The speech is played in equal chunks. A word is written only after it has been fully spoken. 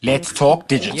Let's talk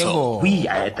digital. We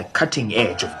are at the cutting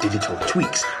edge of digital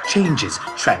tweaks, changes,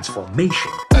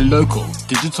 transformation. A local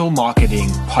digital marketing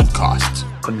podcast.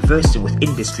 Conversing with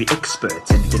industry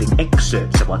experts and getting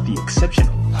excerpts about the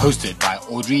exceptional. Hosted by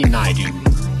Audrey Naidu.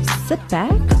 Sit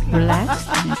back, relax,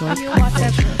 and enjoy the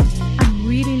conversation. I'm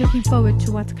really looking forward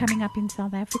to what's coming up in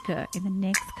South Africa in the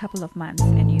next couple of months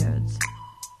and years.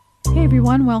 Hey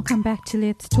everyone, welcome back to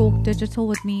Let's Talk Digital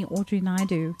with me, Audrey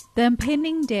Naidu. The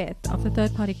impending death of the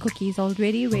third-party cookies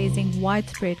already raising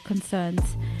widespread concerns.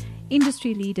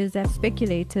 Industry leaders have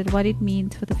speculated what it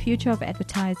means for the future of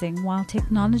advertising, while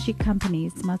technology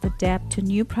companies must adapt to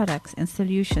new products and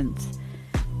solutions.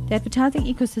 The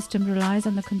advertising ecosystem relies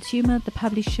on the consumer, the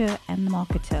publisher, and the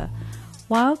marketer.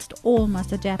 Whilst all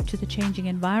must adapt to the changing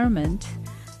environment,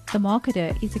 the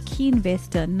marketer is a key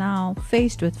investor now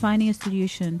faced with finding a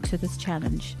solution to this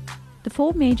challenge. The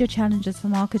four major challenges for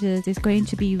marketers is going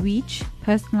to be reach,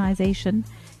 personalization,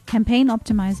 campaign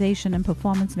optimization, and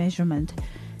performance measurement.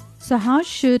 So how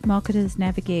should marketers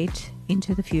navigate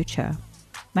into the future?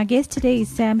 My guest today is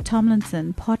Sam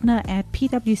Tomlinson, partner at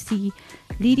PwC,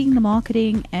 leading the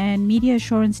marketing and media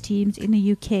assurance teams in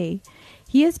the UK.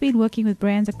 He has been working with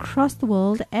brands across the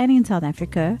world and in South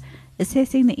Africa,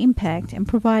 assessing the impact and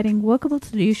providing workable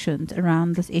solutions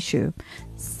around this issue.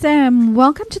 Sam,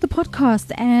 welcome to the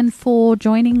podcast and for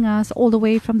joining us all the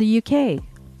way from the UK.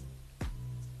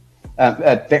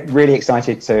 Really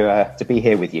excited to be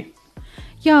here with you.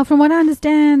 Yeah, from what I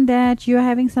understand that you're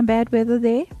having some bad weather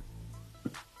there.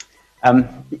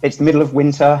 It's the middle of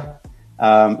winter.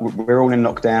 We're all in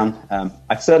lockdown.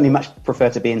 I'd certainly much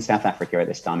prefer to be in South Africa at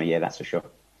this time of year, that's for sure.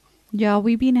 Yeah,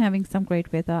 we've been having some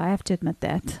great weather, I have to admit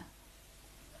that.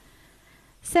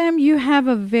 Sam, you have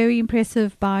a very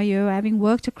impressive bio, having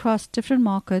worked across different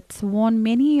markets, won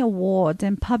many awards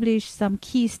and published some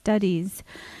key studies.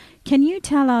 Can you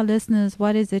tell our listeners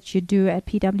what is it you do at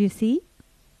PwC?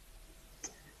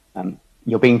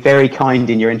 You're being very kind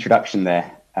in your introduction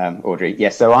there, Audrey.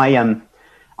 Yes, so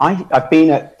I've been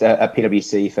at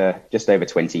PwC for just over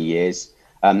 20 years.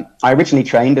 I originally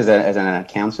trained as an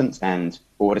accountant and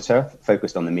auditor,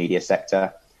 focused on the media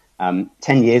sector.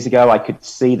 10 years ago, I could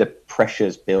see the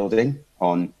pressures building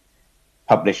on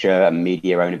publisher and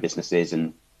media owner businesses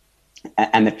and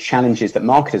the challenges that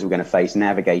marketers were going to face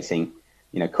navigating,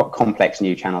 complex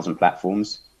new channels and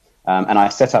platforms. And I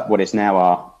set up what is now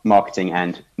our marketing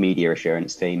and media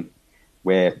assurance team.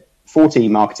 We're 40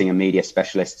 marketing and media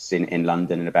specialists in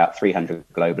London and about 300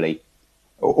 globally,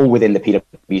 all within the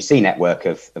PwC network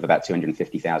of about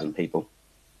 250,000 people.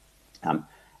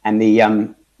 And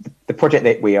the project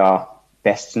that we are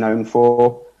best known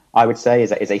for, I would say,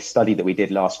 is a study that we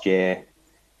did last year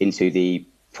into the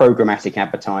programmatic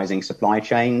advertising supply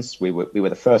chains. We were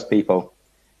the first people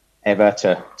ever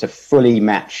to fully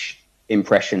match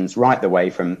impressions right the way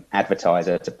from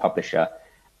advertiser to publisher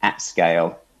at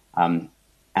scale. And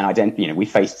we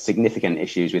faced significant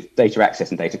issues with data access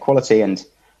and data quality. And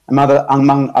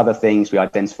among other things, we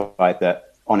identified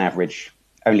that on average,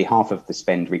 only half of the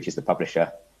spend reaches the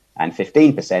publisher and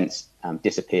 15%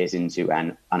 disappears into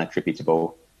an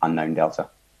unattributable unknown delta.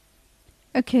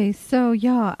 Okay, so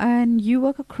and you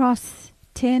work across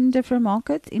 10 different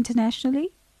markets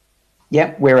internationally?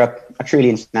 Yeah, we're a truly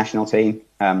international team.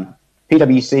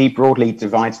 PwC broadly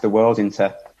divides the world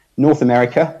into North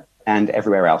America and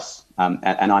everywhere else.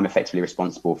 And I'm effectively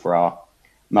responsible for our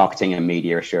marketing and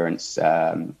media assurance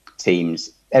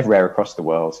teams everywhere across the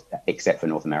world, except for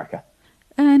North America.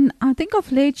 And I think of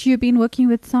late you've been working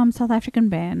with some South African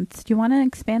bands. Do you want to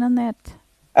expand on that?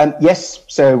 Yes.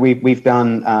 So we've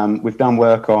done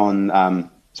work on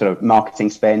sort of marketing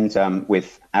spend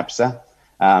with ABSA,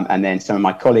 and then some of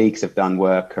my colleagues have done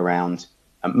work around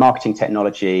marketing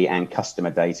technology and customer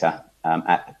data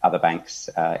at other banks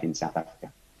in South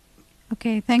Africa.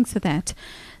 Okay, thanks for that.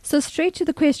 So straight to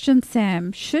the question,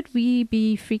 Sam, should we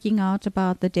be freaking out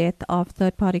about the death of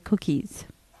third-party cookies?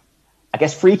 I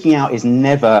guess freaking out is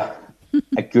never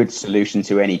a good solution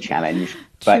to any challenge.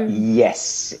 But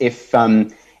yes, if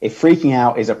freaking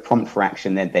out is a prompt for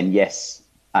action, then yes,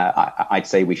 I'd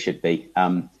say we should be.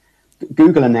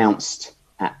 Google announced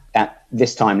at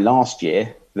this time last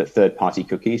year that third-party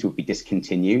cookies would be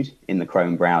discontinued in the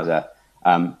Chrome browser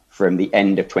from the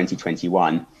end of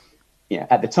 2021.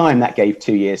 At the time, that gave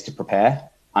 2 years to prepare.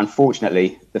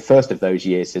 Unfortunately, the first of those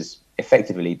years has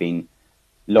effectively been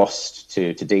lost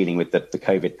to dealing with the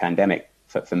COVID pandemic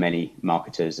for many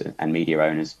marketers and media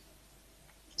owners.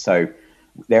 So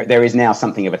there is now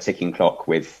something of a ticking clock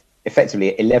with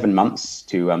effectively 11 months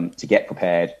to get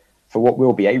prepared for what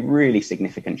will be a really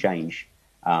significant change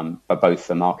for both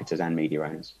the marketers and media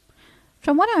owners.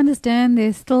 From what I understand,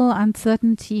 there's still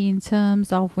uncertainty in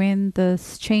terms of when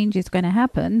this change is going to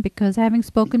happen, because having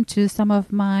spoken to some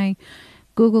of my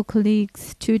Google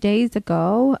colleagues 2 days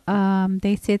ago,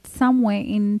 they said somewhere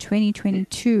in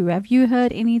 2022. Have you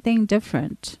heard anything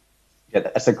different? Yeah,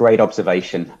 that's a great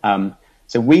observation.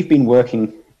 So we've been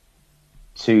working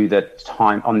to the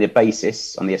time on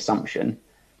the assumption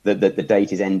that the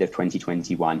date is end of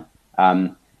 2021.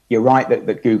 You're right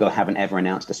that Google haven't ever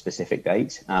announced a specific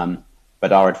date,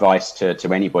 but our advice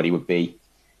to anybody would be,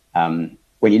 when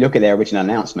you look at their original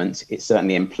announcement, it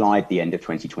certainly implied the end of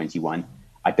 2021.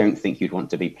 I don't think you'd want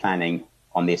to be planning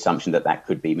on the assumption that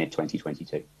could be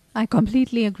mid-2022. I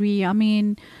completely agree. I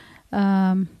mean,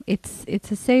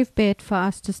 it's a safe bet for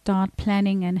us to start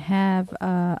planning and have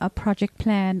a project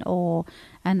plan or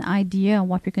an idea on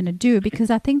what we're going to do, because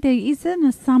I think there is an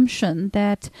assumption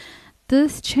that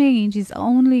this change is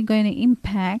only going to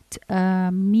impact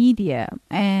media,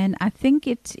 and I think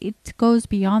it goes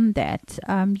beyond that.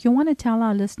 You want to tell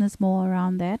our listeners more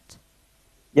around that?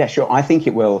 Yeah, sure. I think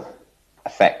it will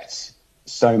affect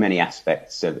so many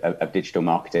aspects of digital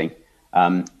marketing.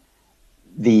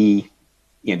 The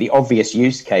obvious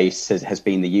use case has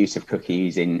been the use of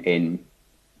cookies in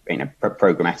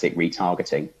programmatic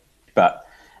retargeting, but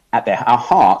at our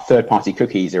heart, third-party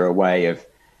cookies are a way of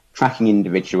tracking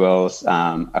individuals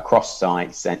across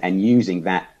sites and using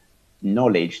that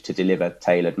knowledge to deliver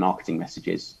tailored marketing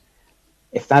messages.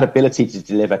 If that ability to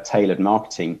deliver tailored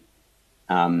marketing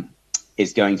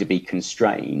is going to be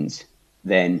constrained,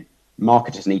 then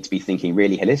marketers need to be thinking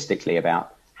really holistically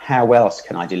about how else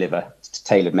can I deliver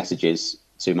tailored messages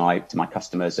to my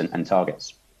customers and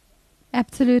targets.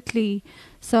 Absolutely.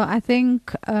 So I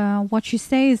think what you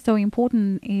say is so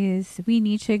important is we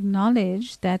need to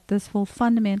acknowledge that this will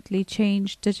fundamentally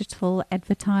change digital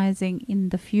advertising in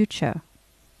the future.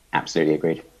 Absolutely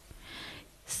agreed.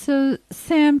 So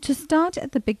Sam, to start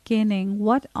at the beginning,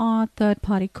 what are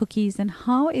third-party cookies and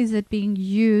how is it being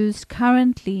used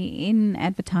currently in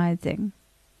advertising?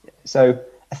 So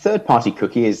a third-party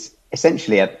cookie is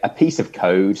essentially a piece of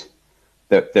code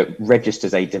that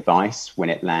registers a device when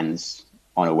it lands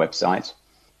on a website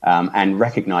and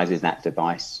recognizes that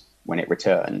device when it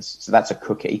returns. So that's a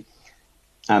cookie.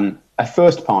 A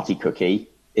first-party cookie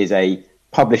is a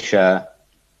publisher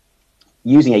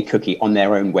using a cookie on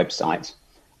their own website,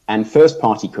 and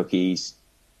first-party cookies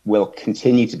will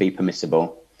continue to be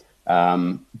permissible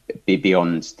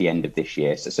beyond the end of this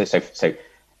year. So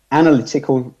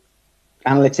analytics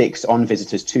on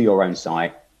visitors to your own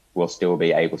site will still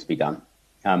be able to be done.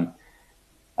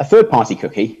 A third-party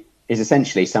cookie is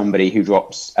essentially somebody who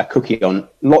drops a cookie on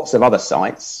lots of other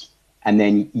sites and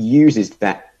then uses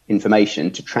that information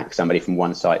to track somebody from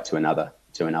one site to another.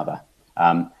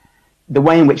 The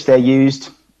way in which they're used,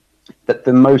 that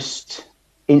the most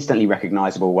instantly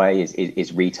recognizable way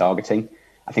is retargeting.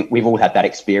 I think we've all had that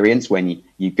experience when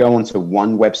you go onto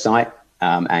one website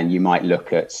and you might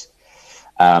look at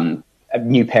a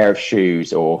new pair of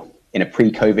shoes, or in a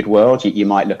pre-COVID world, you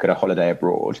might look at a holiday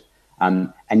abroad.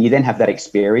 And you then have that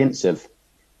experience of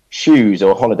shoes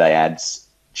or holiday ads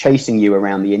chasing you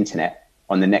around the internet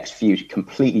on the next few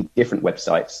completely different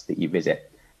websites that you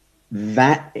visit.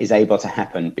 That is able to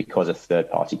happen because of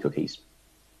third-party cookies.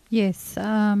 Yes,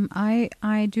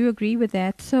 I do agree with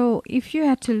that. So if you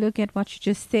had to look at what you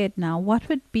just said now, what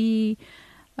would be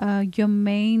your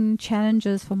main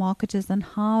challenges for marketers and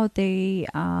how they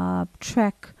how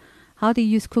they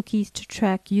use cookies to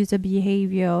track user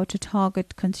behavior or to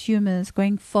target consumers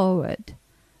going forward?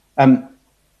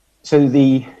 So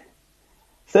the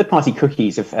third-party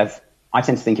cookies I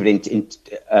tend to think of it in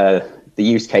the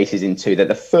use cases in two. That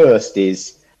the first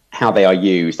is how they are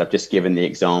used. I've just given the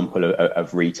example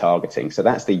of retargeting. So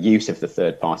that's the use of the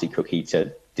third-party cookie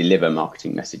to deliver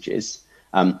marketing messages.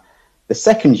 The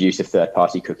second use of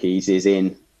third-party cookies is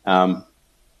in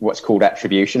what's called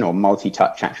attribution or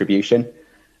multi-touch attribution.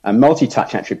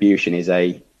 Multi-touch attribution is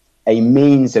a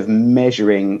means of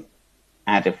measuring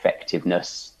ad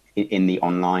effectiveness in the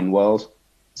online world.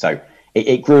 So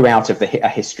it grew out of a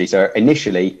history. So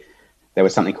initially, there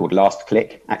was something called last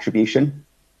click attribution.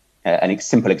 An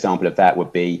simple example of that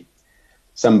would be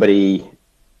somebody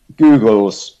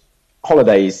Googles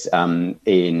holidays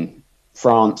in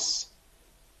France,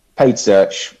 paid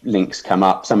search, links come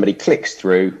up, somebody clicks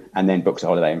through and then books a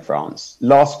holiday in France.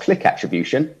 Last click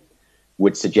attribution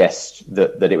would suggest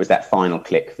that it was that final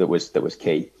click that was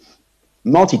key.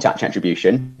 Multi-touch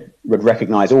attribution would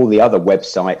recognize all the other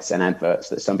websites and adverts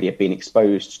that somebody had been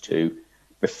exposed to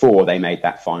before they made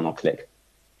that final click.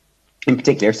 In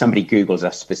particular, if somebody Googles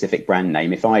a specific brand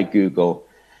name, if I Google,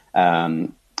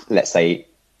 let's say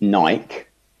Nike,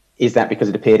 Is that because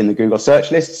it appeared in the Google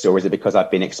search lists, or is it because I've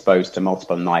been exposed to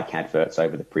multiple Nike adverts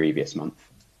over the previous month?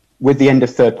 With the end of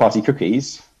third-party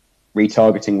cookies,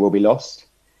 retargeting will be lost,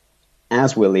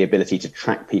 as will the ability to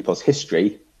track people's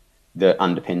history that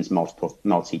underpins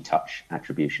multi-touch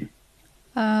attribution.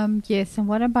 Yes, and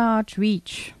what about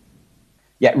reach?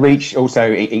 Yeah, reach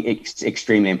also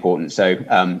extremely important. So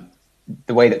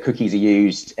the way that cookies are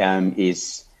used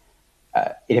is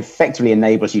it effectively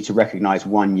enables you to recognize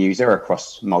one user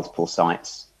across multiple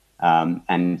sites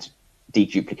and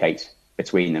deduplicate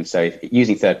between them. So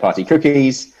using third-party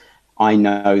cookies, I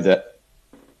know that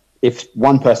if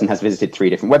one person has visited 3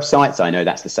 different websites, I know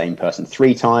that's the same person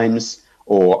 3 times,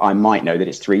 or I might know that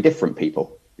it's 3 different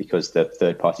people because the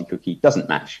third-party cookie doesn't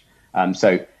match.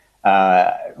 So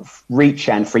reach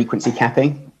and frequency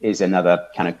capping is another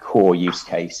kind of core use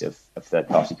case of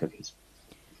third-party cookies.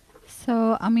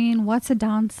 So, I mean, what's the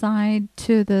downside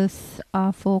to this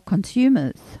for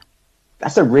consumers?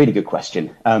 That's a really good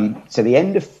question. So the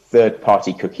end of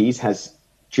third-party cookies has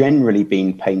generally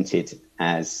been painted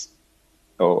as,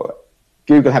 or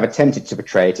Google have attempted to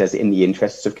portray it as in the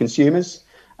interests of consumers.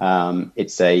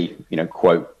 It's a,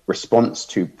 quote, response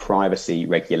to privacy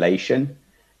regulation.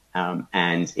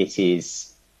 And it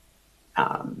is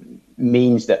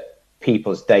means that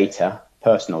people's data,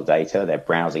 personal data, their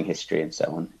browsing history and so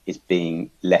on, is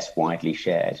being less widely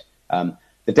shared.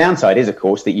 The downside is, of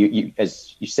course, that you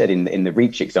as you said in the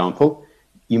reach example,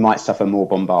 you might suffer more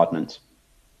bombardment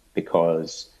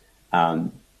because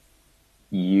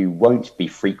you won't be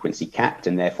frequency capped,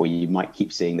 and therefore you might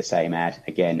keep seeing the same ad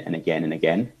again and again and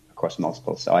again across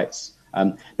multiple sites.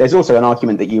 There's also an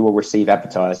argument that you will receive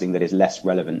advertising that is less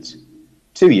relevant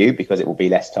to you because it will be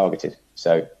less targeted.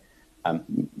 So,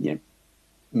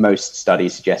 most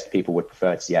studies suggest people would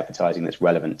prefer to see advertising that's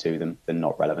relevant to them than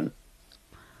not relevant.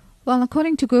 Well,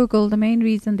 according to Google, the main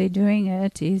reason they're doing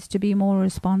it is to be more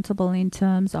responsible in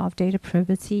terms of data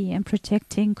privacy and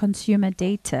protecting consumer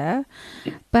data.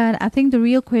 But I think the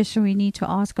real question we need to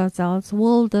ask ourselves,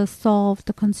 will this solve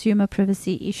the consumer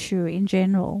privacy issue in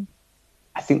general?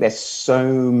 I think there's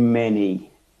so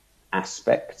many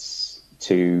aspects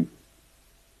to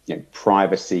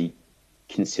privacy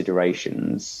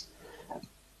considerations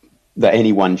that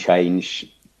any one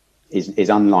change is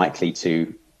unlikely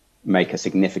to make a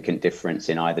significant difference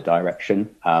in either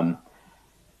direction.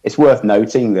 It's worth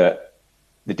noting that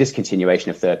the discontinuation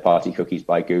of third-party cookies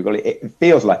by Google, it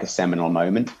feels like a seminal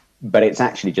moment, but it's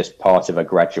actually just part of a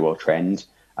gradual trend.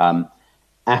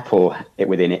 Apple,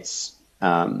 within its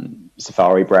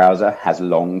Safari browser, has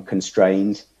long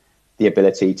constrained the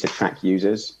ability to track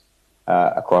users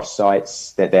across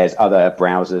sites. There's other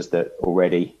browsers that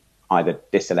already either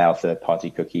disallow third-party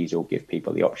cookies or give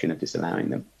people the option of disallowing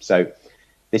them. So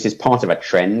this is part of a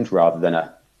trend rather than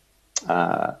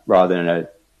a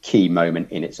key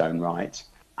moment in its own right.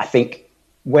 I think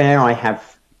where I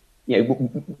have,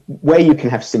 where you can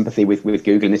have sympathy with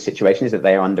Google in this situation is that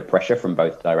they are under pressure from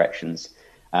both directions.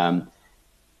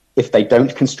 If they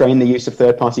don't constrain the use of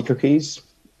third-party cookies,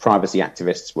 privacy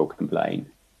activists will complain.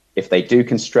 If they do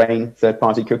constrain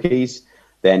third-party cookies,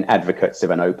 then advocates of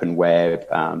an open web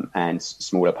and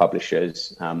smaller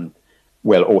publishers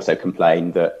will also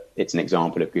complain that it's an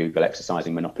example of Google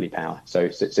exercising monopoly power. So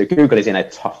Google is in a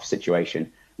tough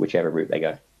situation, whichever route they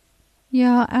go.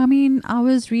 Yeah, I mean, I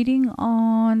was reading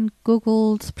on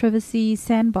Google's privacy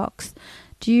sandbox.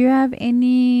 Do you have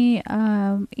any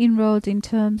inroads in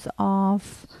terms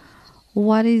of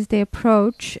what is the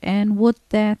approach, and would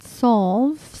that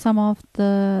solve some of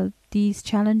these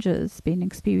challenges being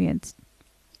experienced?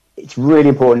 It's really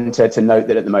important to note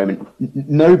that at the moment,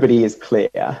 nobody is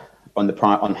clear on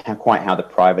how the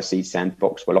privacy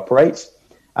sandbox will operate,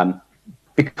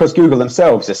 because Google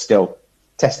themselves are still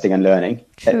testing and learning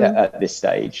at this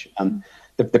stage.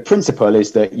 The principle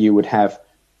is that you would have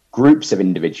groups of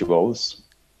individuals,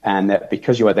 and that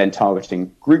because you are then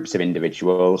targeting groups of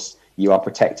individuals, you are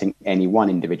protecting any one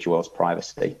individual's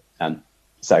privacy. You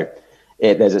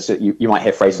might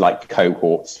hear phrases like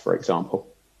cohorts, for example.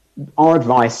 Our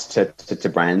advice to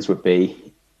brands would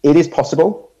be, it is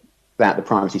possible that the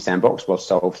privacy sandbox will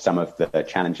solve some of the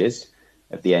challenges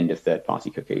of the end of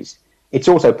third-party cookies. It's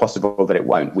also possible that it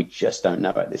won't. We just don't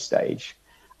know at this stage.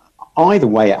 Either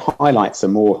way, it highlights a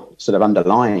more sort of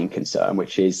underlying concern,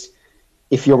 which is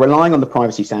if you're relying on the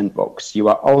privacy sandbox, you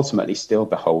are ultimately still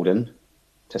beholden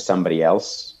to somebody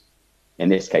else, in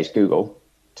this case Google,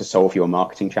 to solve your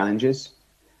marketing challenges.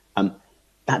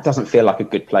 That doesn't feel like a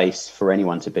good place for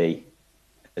anyone to be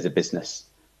as a business.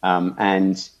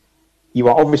 And you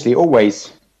are obviously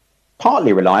always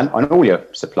partly reliant on all your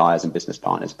suppliers and business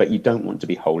partners, but you don't want to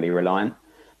be wholly reliant.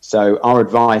 So our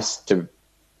advice to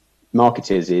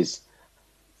marketers is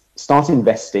start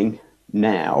investing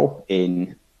now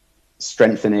in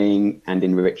strengthening and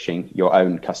enriching your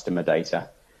own customer data.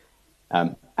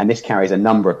 And this carries a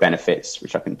number of benefits,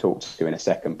 which I can talk to in a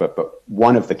second. But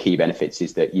one of the key benefits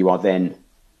is that you are then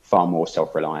far more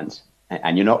self-reliant,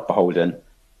 and you're not beholden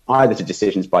either to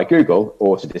decisions by Google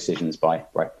or to decisions by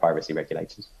privacy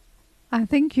regulators. I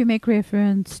think you make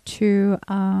reference to,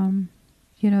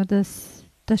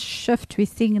 the shift we're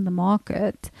seeing in the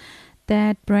market,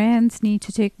 that brands need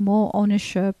to take more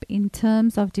ownership in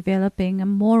terms of developing a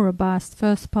more robust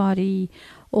first-party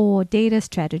or data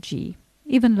strategy,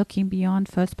 even looking beyond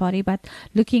first-party, but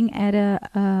looking at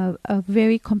a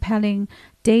very compelling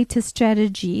data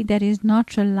strategy that is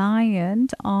not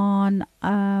reliant on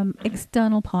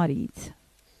external parties.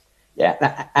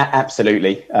 Yeah,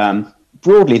 absolutely.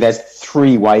 Broadly, there's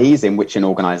three ways in which an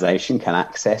organization can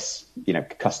access,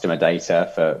 customer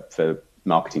data for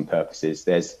marketing purposes.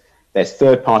 There's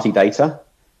third-party data,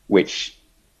 which,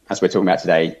 as we're talking about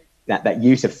today, that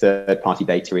use of third-party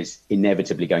data is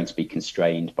inevitably going to be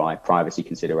constrained by privacy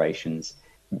considerations.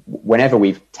 Whenever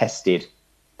we've tested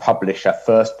publisher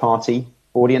first-party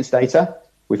audience data,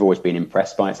 we've always been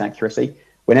impressed by its accuracy.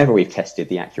 Whenever we've tested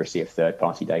the accuracy of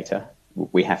third-party data,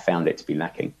 we have found it to be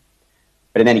lacking.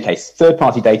 But in any case,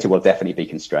 third-party data will definitely be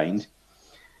constrained.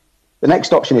 The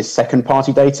next option is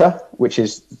second-party data, which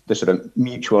is the sort of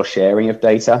mutual sharing of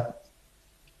data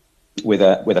with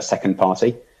a second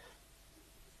party.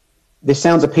 This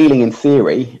sounds appealing in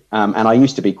theory, and I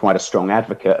used to be quite a strong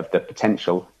advocate of the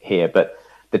potential here, but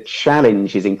the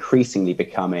challenge is increasingly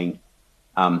becoming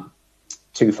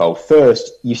twofold.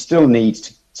 First, you still need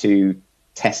to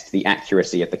test the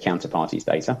accuracy of the counterparty's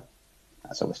data.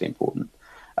 That's obviously important.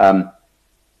 And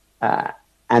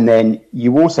then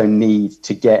you also need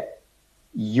to get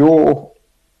your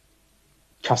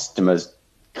customers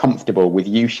comfortable with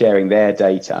you sharing their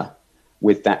data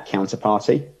with that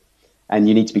counterparty. And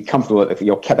you need to be comfortable that the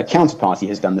counterparty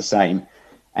has done the same.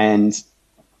 And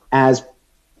as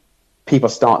people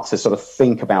start to sort of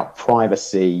think about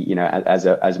privacy,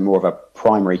 as more of a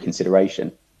primary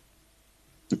consideration,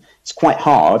 it's quite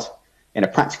hard in a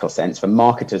practical sense for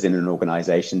marketers in an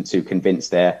organization to convince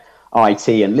their IT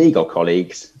and legal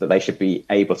colleagues that they should be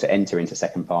able to enter into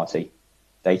second party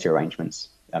data arrangements.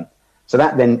 So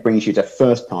that then brings you to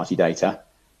first party data.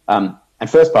 And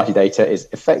first party data is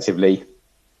effectively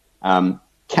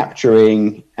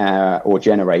capturing or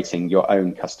generating your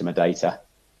own customer data.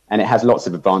 And it has lots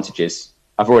of advantages.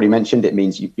 I've already mentioned it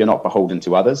means you're not beholden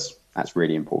to others. That's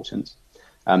really important.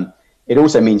 It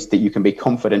also means that you can be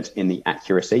confident in the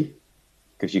accuracy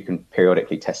because you can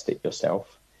periodically test it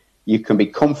yourself. You can be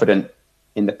confident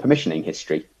in the permissioning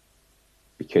history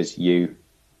because you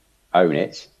own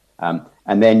it.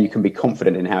 And then you can be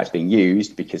confident in how it's being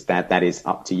used because that is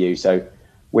up to you. So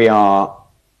we are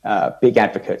big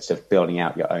advocates of building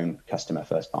out your own customer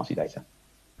first-party data.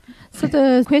 So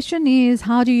the question is,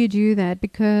 how do you do that?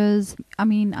 Because,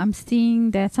 I'm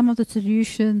seeing that some of the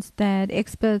solutions that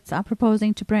experts are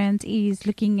proposing to brands is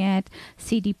looking at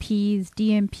CDPs,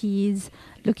 DMPs,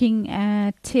 looking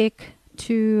at tech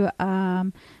to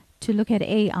look at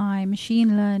AI,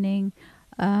 machine learning.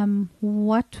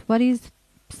 What is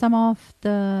some of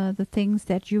the things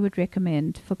that you would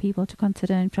recommend for people to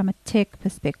consider from a tech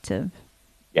perspective?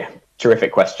 Yeah,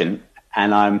 terrific question.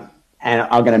 And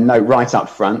I'm going to note right up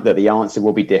front that the answer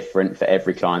will be different for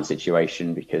every client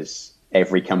situation because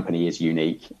every company is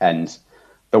unique. And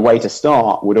the way to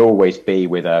start would always be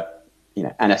with an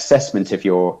assessment of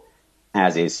your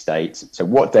as-is state. So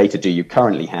what data do you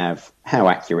currently have? How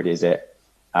accurate is it?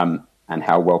 And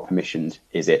how well permissioned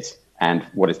is it? And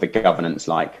what is the governance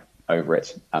like over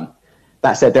it?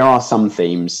 That said, there are some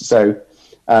themes. So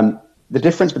the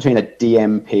difference between a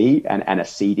DMP and a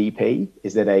CDP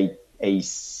is that a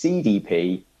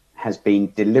CDP has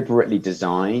been deliberately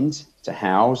designed to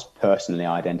house personally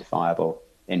identifiable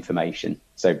information.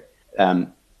 So,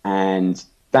 and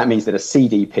that means that a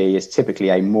CDP is typically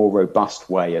a more robust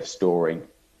way of storing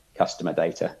customer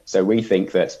data. So we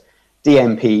think that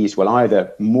DMPs will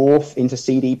either morph into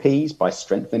CDPs by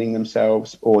strengthening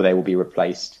themselves, or they will be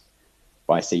replaced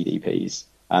by CDPs.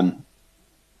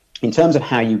 In terms of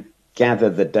how you gather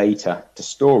the data to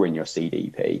store in your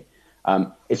CDP,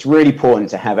 it's really important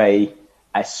to have a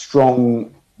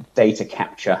strong data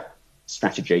capture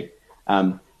strategy.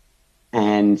 And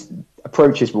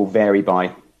approaches will vary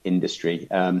by industry.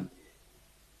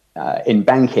 In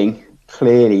banking,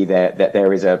 clearly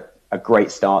there is a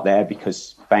great start there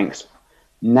because banks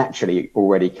naturally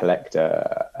already collect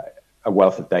a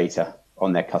wealth of data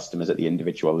on their customers at the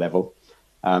individual level.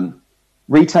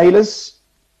 Retailers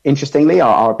interestingly,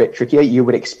 are a bit trickier. You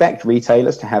would expect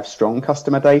retailers to have strong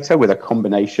customer data with a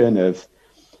combination of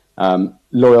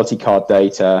loyalty card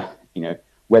data,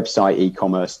 website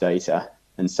e-commerce data,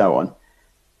 and so on.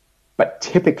 But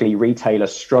typically,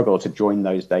 retailers struggle to join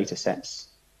those data sets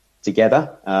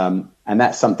together, and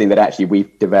that's something that actually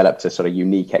we've developed a sort of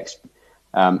unique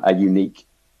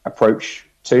approach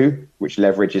to, which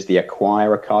leverages the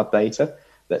acquirer card data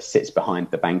that sits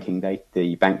behind the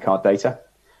the bank card data.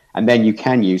 And then you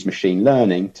can use machine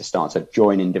learning to start to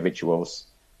join individuals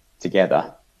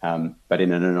together, but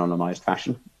in an anonymized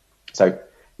fashion. So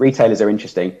retailers are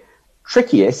interesting.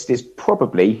 Trickiest is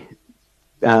probably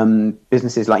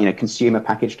businesses like consumer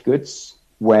packaged goods,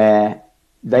 where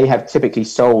they have typically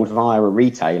sold via a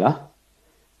retailer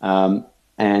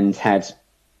and had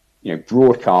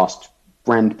broadcast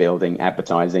brand building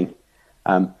advertising,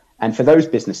 and for those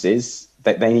businesses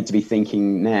that they need to be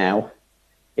thinking now,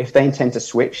 if they intend to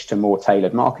switch to more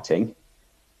tailored marketing,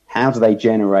 how do they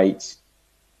generate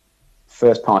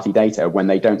first party data when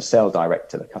they don't sell direct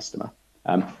to the customer?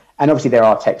 And obviously there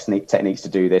are techniques to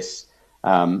do this.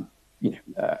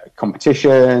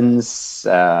 Competitions,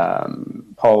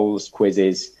 polls,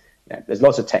 quizzes. There's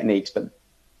lots of techniques, but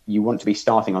you want to be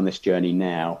starting on this journey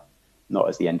now, not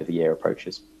as the end of the year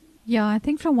approaches. Yeah, I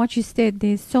think from what you said,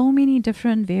 there's so many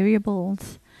different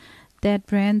variables that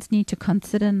brands need to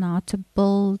consider now to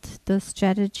build the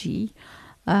strategy.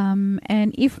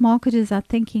 And if marketers are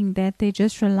thinking that they're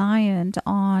just reliant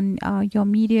on your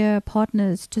media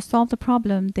partners to solve the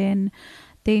problem, then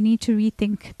they need to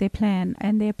rethink their plan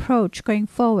and their approach going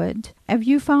forward. Have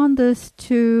you found this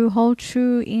to hold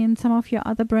true in some of your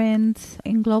other brands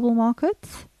in global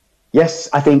markets? Yes,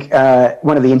 I think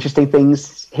one of the interesting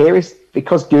things here is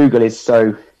because Google is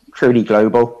so truly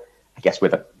global, I guess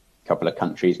with a couple of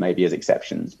countries maybe as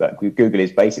exceptions, but Google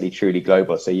is basically truly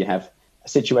global. So you have a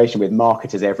situation with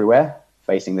marketers everywhere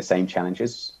facing the same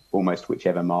challenges, almost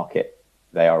whichever market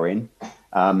they are in.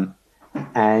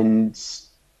 And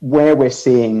where we're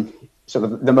seeing sort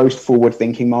of the most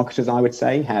forward-thinking marketers, I would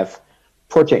say, have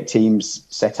project teams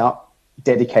set up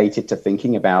dedicated to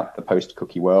thinking about the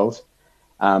post-cookie world.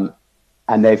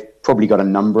 And they've probably got a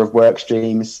number of work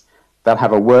streams. They'll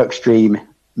have a work stream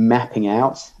mapping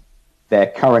out their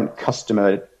current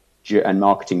customer and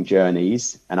marketing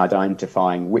journeys and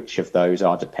identifying which of those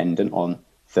are dependent on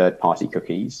third-party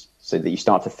cookies, so that you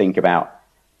start to think about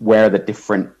where are the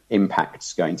different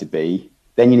impacts going to be.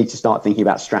 Then you need to start thinking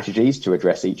about strategies to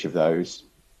address each of those.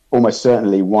 Almost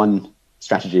certainly one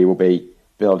strategy will be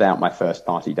build out my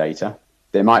first-party data.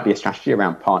 There might be a strategy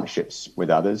around partnerships with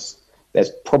others.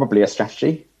 There's probably a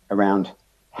strategy around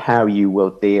how you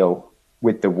will deal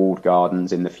with the walled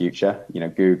gardens in the future,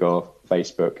 Google,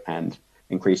 Facebook, and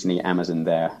increasingly Amazon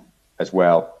there as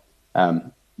well.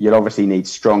 You'll obviously need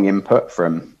strong input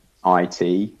from IT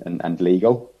and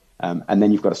legal. And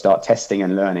then you've got to start testing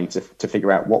and learning to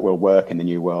figure out what will work in the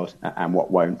new world and what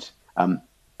won't.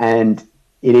 And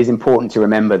it is important to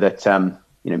remember that,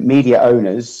 media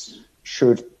owners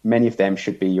many of them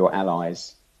should be your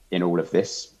allies in all of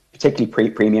this, particularly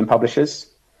premium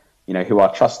publishers, who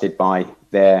are trusted by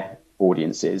their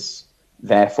audiences,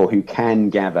 therefore who can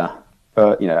gather,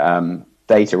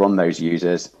 data on those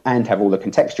users and have all the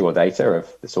contextual data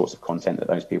of the sorts of content that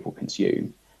those people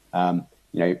consume.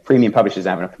 Premium publishers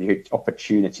have an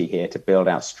opportunity here to build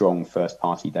out strong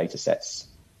first-party data sets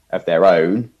of their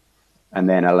own and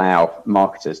then allow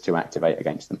marketers to activate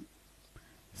against them.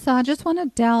 So I just want to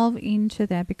delve into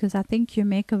that because I think you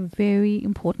make a very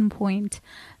important point,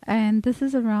 and this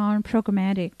is around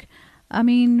programmatic. I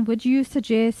mean, would you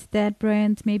suggest that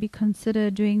brands maybe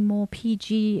consider doing more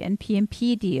PG and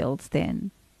PMP deals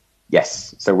then?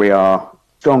 Yes. So we are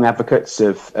strong advocates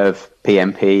of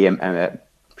PMP and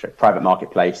private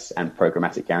marketplace and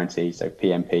programmatic guarantee, so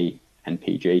PMP and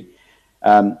PG,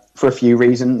 for a few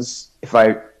reasons. If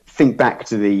I think back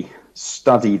to the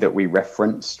study that we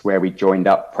referenced where we joined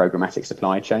up programmatic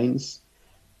supply chains,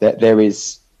 that there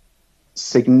is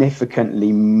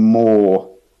significantly more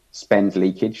spend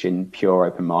leakage in pure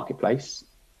open marketplace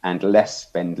and less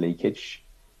spend leakage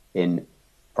in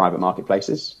private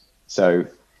marketplaces. So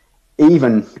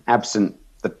even absent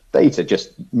the data,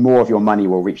 just more of your money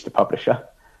will reach the publisher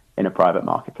in a private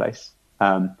marketplace.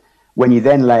 When you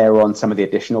then layer on some of the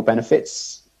additional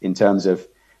benefits in terms of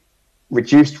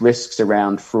reduced risks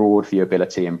around fraud,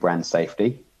 viewability, and brand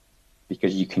safety,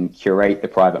 because you can curate the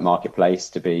private marketplace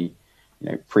to be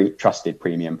trusted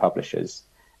premium publishers.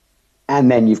 And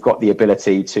then you've got the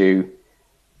ability to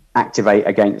activate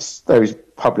against those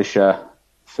publisher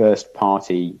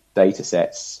first-party data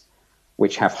sets,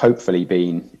 which have hopefully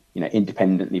been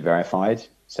independently verified,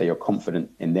 so you're confident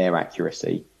in their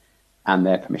accuracy. and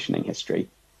their permissioning history.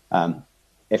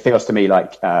 It feels to me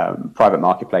like private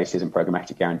marketplaces and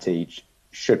programmatic guarantees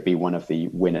should be one of the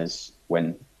winners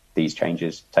when these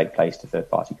changes take place to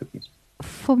third-party cookies.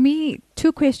 For me,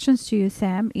 two questions to you,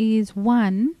 Sam, is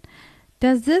one,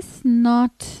 does this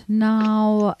not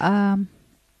now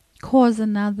cause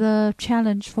another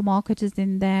challenge for marketers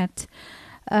in that,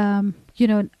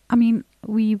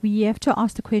 we have to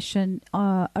ask the question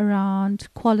around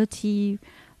quality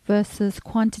versus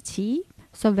quantity,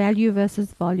 so value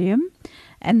versus volume,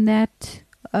 and that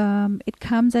it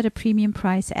comes at a premium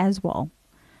price as well.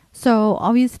 So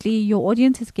obviously your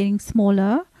audience is getting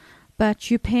smaller,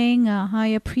 but you're paying a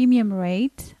higher premium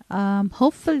rate.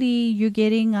 Hopefully you're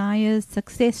getting a higher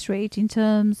success rate in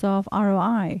terms of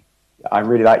ROI. I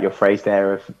really like your phrase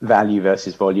there of value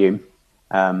versus volume.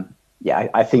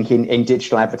 I think in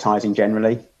digital advertising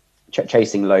generally,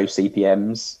 chasing low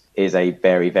CPMs is a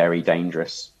very, very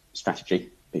dangerous strategy,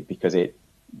 because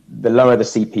the lower the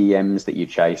CPMs that you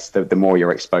chase, the more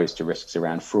you're exposed to risks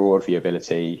around fraud,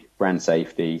 viewability, brand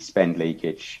safety, spend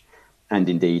leakage, and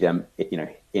indeed,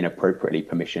 inappropriately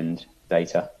permissioned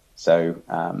data. So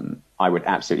I would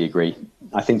absolutely agree.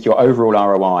 I think your overall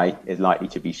ROI is likely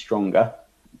to be stronger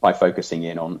by focusing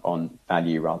in on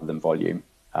value rather than volume.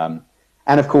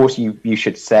 And of course, you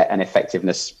should set an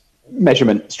effectiveness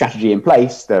measurement strategy in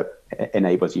place that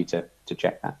enables you to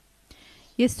check that.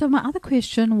 Yes, so my other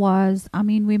question was,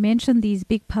 we mentioned these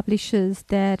big publishers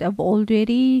that have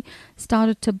already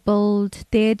started to build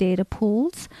their data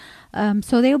pools.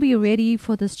 So they'll be ready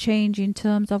for this change in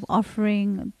terms of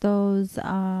offering those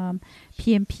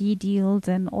PMP deals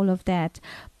and all of that.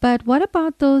 But what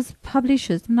about those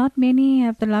publishers? Not many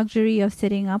have the luxury of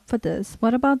setting up for this.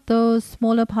 What about those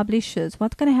smaller publishers?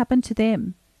 What's going to happen to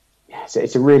them? Yeah, so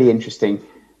it's a really interesting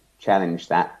challenge,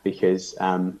 that, because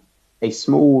a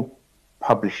small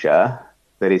publisher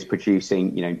that is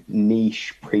producing,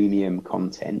 niche premium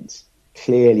content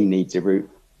clearly needs a route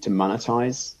to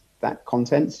monetize that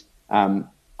content.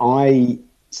 I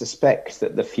suspect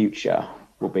that the future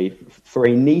will be for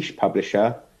a niche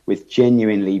publisher with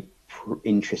genuinely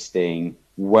interesting,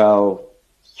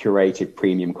 well-curated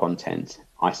premium content.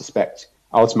 I suspect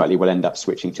ultimately we'll end up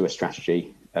switching to a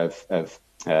strategy of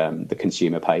the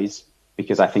consumer pays,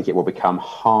 because I think it will become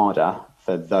harder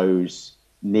for those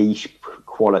niche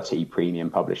quality premium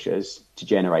publishers to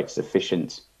generate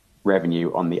sufficient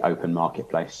revenue on the open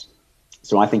marketplace.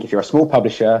 So I think if you're a small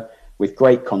publisher with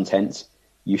great content,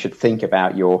 you should think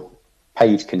about your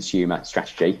paid consumer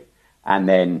strategy, and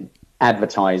then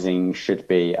advertising should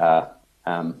be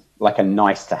like a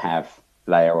nice to have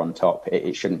layer on top.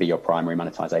 It shouldn't be your primary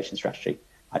monetization strategy,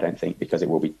 I don't think, because it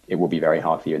will be very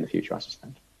hard for you in the future, I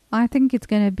suspect. I think it's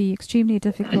going to be extremely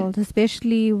difficult,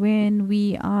 especially when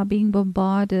we are being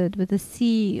bombarded with a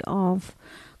sea of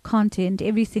content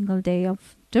every single day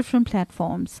of different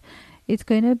platforms. It's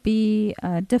going to be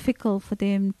difficult for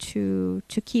them to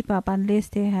keep up unless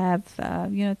they have,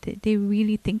 they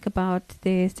really think about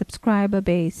their subscriber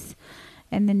base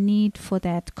and the need for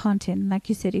that content. Like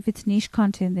you said, if it's niche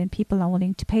content, then people are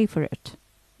willing to pay for it.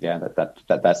 Yeah,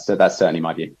 that's certainly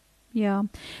my view. Yeah.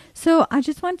 So I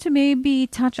just want to maybe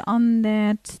touch on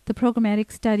the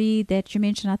programmatic study that you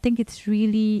mentioned. I think it's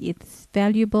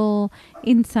valuable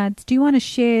insights. Do you want to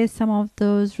share some of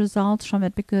those results from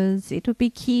it? Because it would be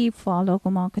key for our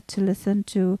local market to listen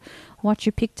to what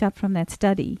you picked up from that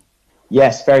study.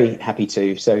 Yes, very happy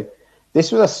to. So this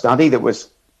was a study that was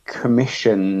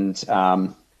commissioned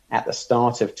at the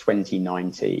start of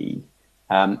 2019.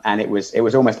 And it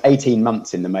was almost 18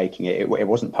 months in the making. It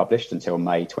wasn't published until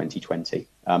May 2020.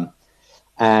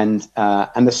 And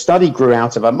the study grew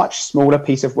out of a much smaller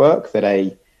piece of work that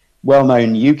a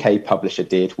well-known UK publisher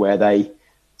did, where they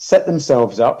set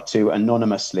themselves up to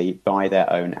anonymously buy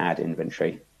their own ad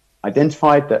inventory,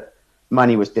 identified that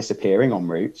money was disappearing en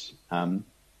route,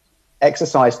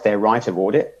 exercised their right of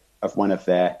audit of one of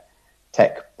their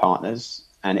tech partners.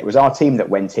 And it was our team that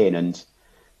went in and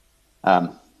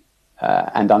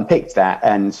unpicked that,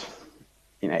 and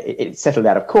it settled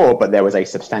out of court, but there was a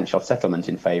substantial settlement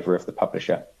in favor of the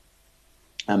publisher.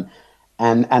 And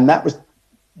that was,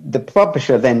 the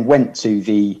publisher then went to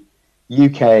the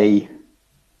UK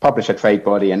publisher trade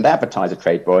body and advertiser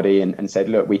trade body and said,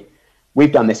 look,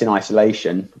 we've done this in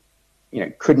isolation.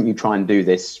 Couldn't you try and do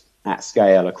this at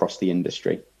scale across the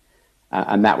industry?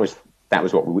 And that was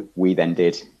what we then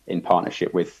did in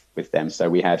partnership with them. So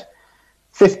we had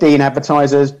 15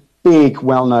 advertisers, big,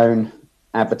 well-known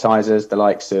advertisers, the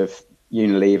likes of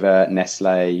Unilever,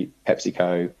 Nestle,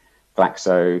 PepsiCo,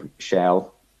 Glaxo,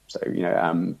 Shell.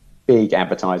 So, big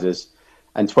advertisers,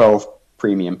 and 12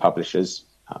 premium publishers.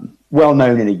 well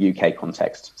known in a UK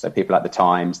context. So people like The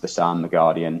Times, The Sun, The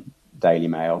Guardian, Daily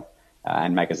Mail,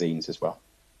 and magazines as well.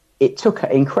 It took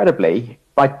incredibly,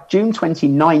 by June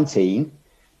 2019,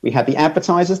 we had the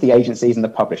advertisers, the agencies, and the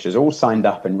publishers all signed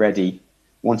up and ready,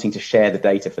 wanting to share the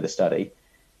data for the study.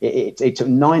 It took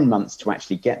 9 months to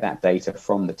actually get that data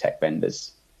from the tech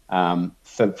vendors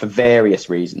for various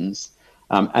reasons.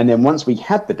 And then once we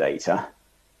had the data,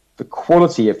 the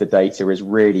quality of the data is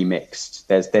really mixed.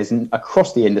 There's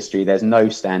across the industry, there's no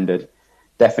standard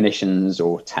definitions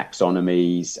or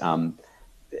taxonomies.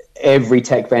 Every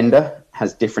tech vendor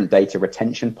has different data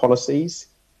retention policies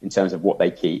in terms of what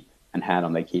they keep and how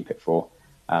long they keep it for.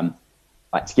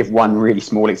 Like to give one really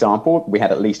small example, we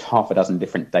had at least half a dozen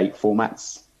different date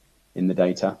formats in the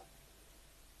data.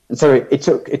 And so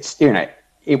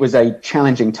it was a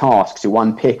challenging task to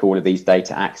unpick all of these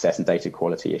data access and data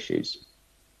quality issues.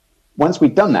 Once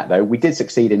we'd done that, though, we did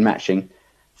succeed in matching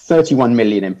 31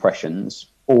 million impressions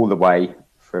all the way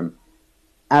from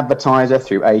advertiser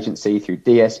through agency, through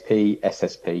DSP,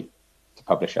 SSP to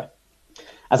publisher.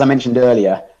 As I mentioned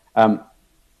earlier,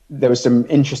 there were some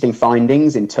interesting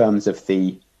findings in terms of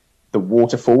the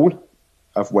waterfall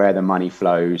of where the money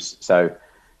flows. So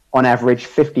on average,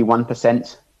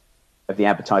 51% of the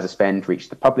advertiser spend reached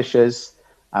the publishers,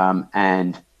 and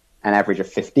an average of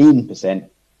 15%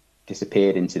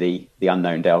 disappeared into the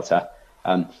unknown delta.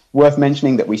 Worth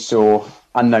mentioning that we saw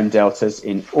unknown deltas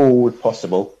in all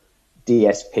possible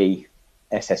DSP,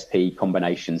 SSP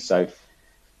combinations. So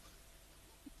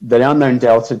the unknown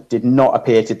delta did not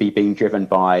appear to be being driven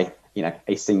by,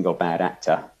 a single bad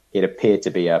actor. It appeared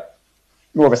to be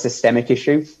more of a systemic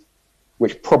issue,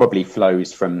 which probably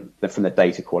flows from the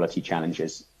data quality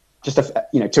challenges. Just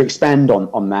to expand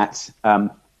on that,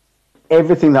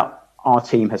 everything that our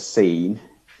team has seen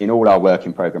in all our work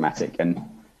in programmatic, and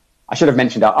I should have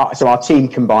mentioned so our team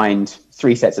combined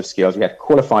 3 sets of skills. We had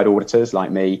qualified auditors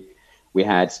like me. We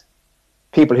had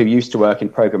people who used to work in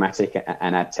programmatic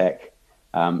and ad tech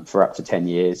for up to 10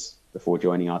 years before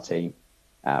joining our team.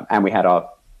 And we had our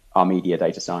media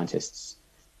data scientists.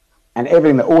 And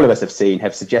everything that all of us have seen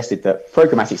have suggested that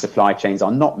programmatic supply chains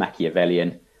are not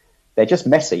Machiavellian. They're just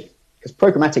messy, because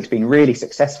programmatic's been really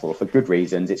successful for good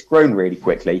reasons. It's grown really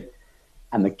quickly,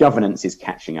 and the governance is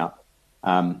catching up.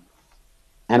 And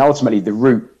ultimately, the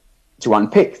route to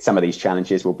unpick some of these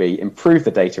challenges will be improve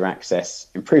the data access,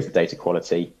 improve the data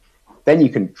quality. Then you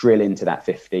can drill into that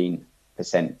 15%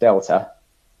 delta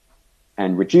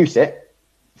and reduce it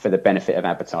for the benefit of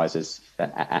advertisers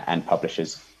and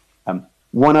publishers.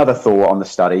 One other thought on the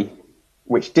study,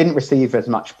 which didn't receive as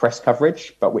much press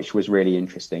coverage, but which was really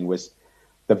interesting, was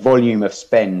the volume of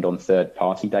spend on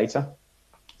third-party data.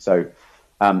 So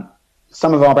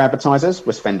some of our advertisers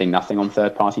were spending nothing on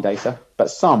third-party data,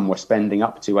 but some were spending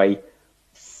up to a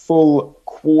full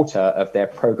quarter of their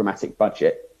programmatic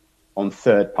budget on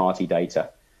third-party data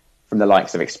from the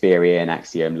likes of Experian,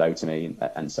 Axiom, Lotame,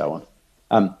 and so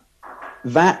on.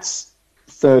 That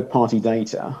third-party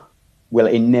data will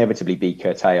inevitably be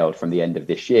curtailed from the end of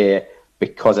this year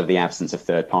because of the absence of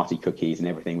third-party cookies and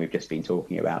everything we've just been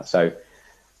talking about. So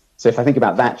if I think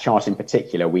about that chart in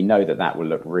particular, we know that will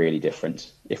look really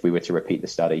different if we were to repeat the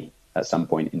study at some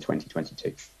point in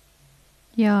 2022.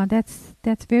 Yeah,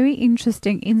 that's very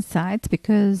interesting insights,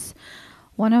 because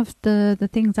one of the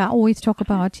things I always talk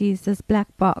about is this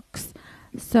black box.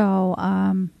 So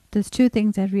there's 2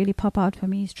 things that really pop out for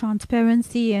me is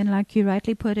transparency, and like you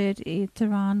rightly put it, it's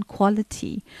around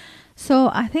quality. So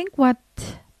I think what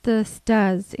this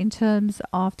does in terms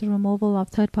of the removal of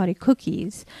third-party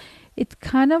cookies, it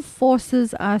kind of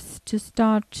forces us to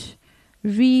start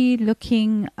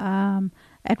re-looking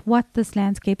at what this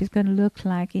landscape is going to look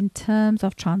like in terms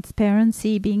of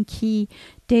transparency being key,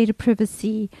 data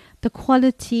privacy, the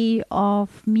quality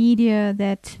of media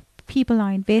that people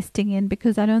are investing in,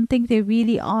 because I don't think they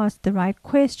really ask the right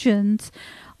questions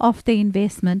of the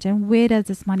investment and where does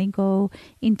this money go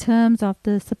in terms of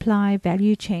the supply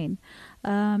value chain.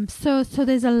 So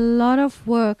there's a lot of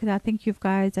work that I think you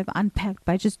guys have unpacked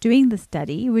by just doing the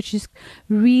study, which is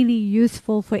really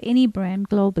useful for any brand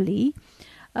globally.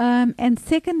 And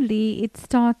secondly, it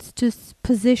starts to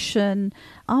position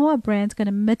our brand's going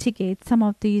to mitigate some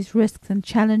of these risks and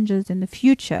challenges in the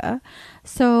future.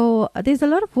 So there's a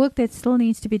lot of work that still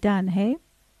needs to be done, hey?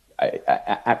 I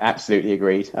absolutely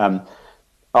agreed.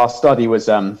 Our study was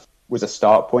a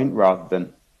start point rather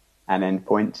than an end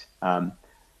point.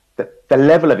 The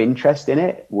level of interest in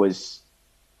it was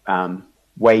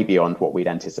way beyond what we'd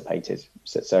anticipated.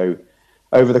 So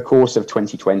over the course of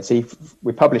 2020,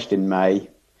 we published in May.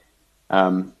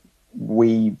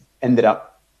 We ended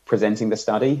up presenting the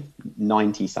study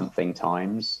 90-something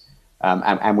times.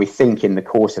 And we think in the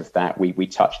course of that, we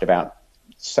touched about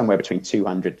somewhere between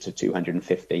 200 to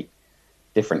 250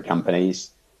 different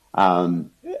companies. And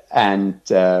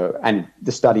the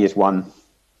study has won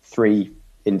 3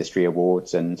 industry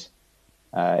awards and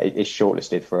it is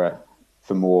shortlisted for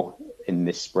more in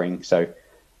this spring. So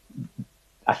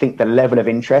I think the level of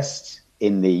interest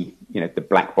in the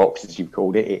black box, as you've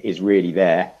called it, is really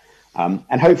there.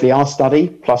 And hopefully our study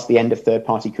plus the end of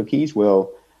third-party cookies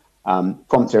will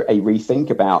prompt a rethink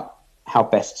about how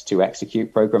best to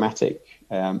execute programmatic.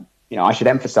 I should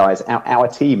emphasize our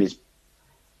team is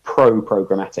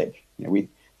pro-programmatic.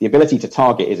 The ability to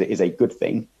target is a good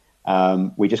thing.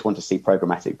 We just want to see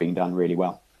programmatic being done really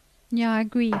well. Yeah, I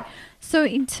agree. So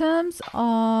in terms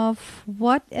of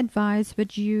what advice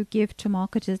would you give to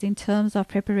marketers in terms of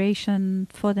preparation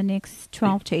for the next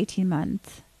 12 to 18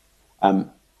 months?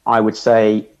 I would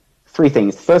say 3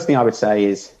 things. The first thing I would say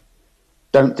is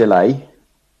don't delay.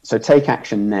 So take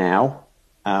action now.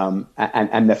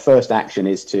 And the first action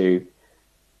is to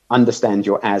understand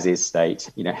your as-is state.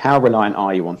 How reliant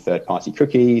are you on third-party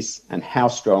cookies, and how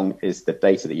strong is the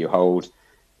data that you hold,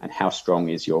 and how strong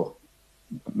is your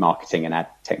marketing and ad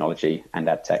technology and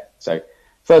ad tech. So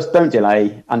first, don't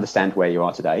delay, understand where you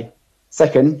are today.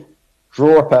 Second,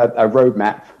 draw up a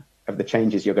roadmap of the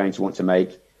changes you're going to want to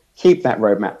make. Keep that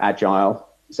roadmap agile.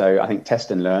 So I think test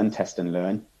and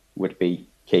learn would be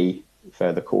key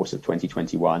for the course of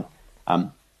 2021.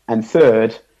 And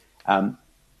third,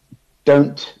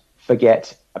 don't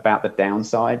forget about the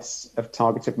downsides of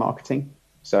targeted marketing.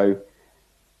 So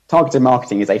targeted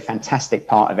marketing is a fantastic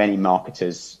part of any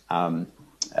marketer's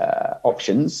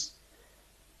options,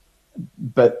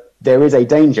 but there is a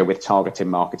danger with targeted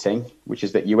marketing, which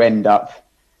is that you end up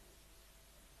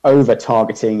over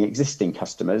targeting existing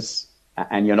customers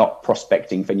and you're not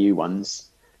prospecting for new ones.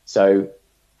 So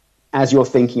as you're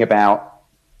thinking about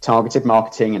targeted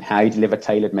marketing and how you deliver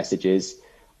tailored messages,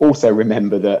 also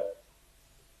remember that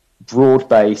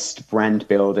broad-based brand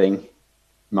building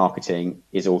marketing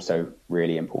is also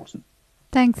really important.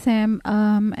 Thanks, Sam.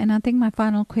 And I think my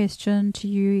final question to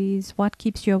you is, what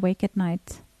keeps you awake at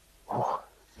night?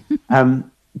 I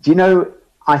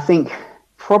think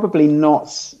probably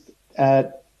not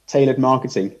tailored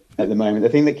marketing at the moment. The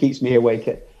thing that keeps me awake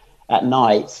at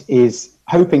night is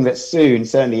hoping that soon,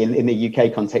 certainly in the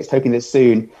UK context, hoping that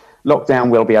soon lockdown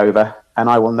will be over and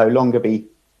I will no longer be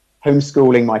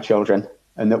homeschooling my children,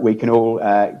 and that we can all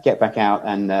get back out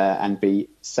and be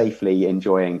safely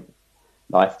enjoying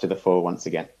life to the full once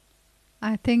again.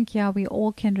 I think, we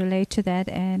all can relate to that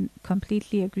and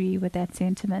completely agree with that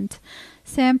sentiment.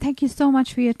 Sam, thank you so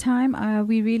much for your time.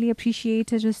 We really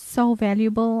appreciate it. It's so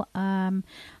valuable.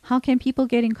 How can people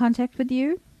get in contact with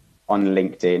you? On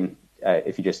LinkedIn,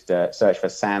 if you just search for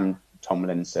Sam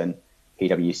Tomlinson,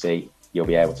 PwC, you'll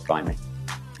be able to find me.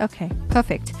 Okay,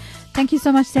 perfect. Thank you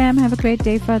so much, Sam. Have a great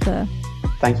day further.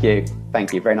 Thank you.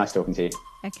 Very nice talking to you.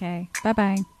 Okay,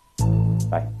 bye-bye.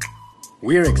 Bye.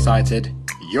 We're excited.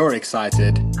 You're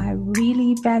excited. I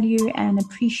really value and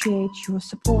appreciate your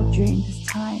support during this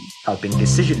time. Helping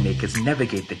decision makers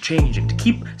navigate the change and to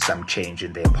keep some change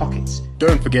in their pockets.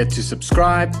 Don't forget to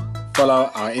subscribe,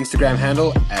 follow our Instagram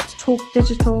handle at Talk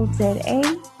Digital ZA.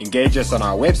 engage us on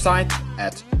our website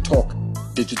at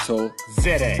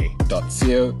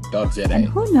talkdigitalza.co.za. And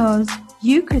who knows,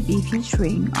 you could be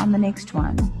featuring on the next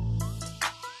one.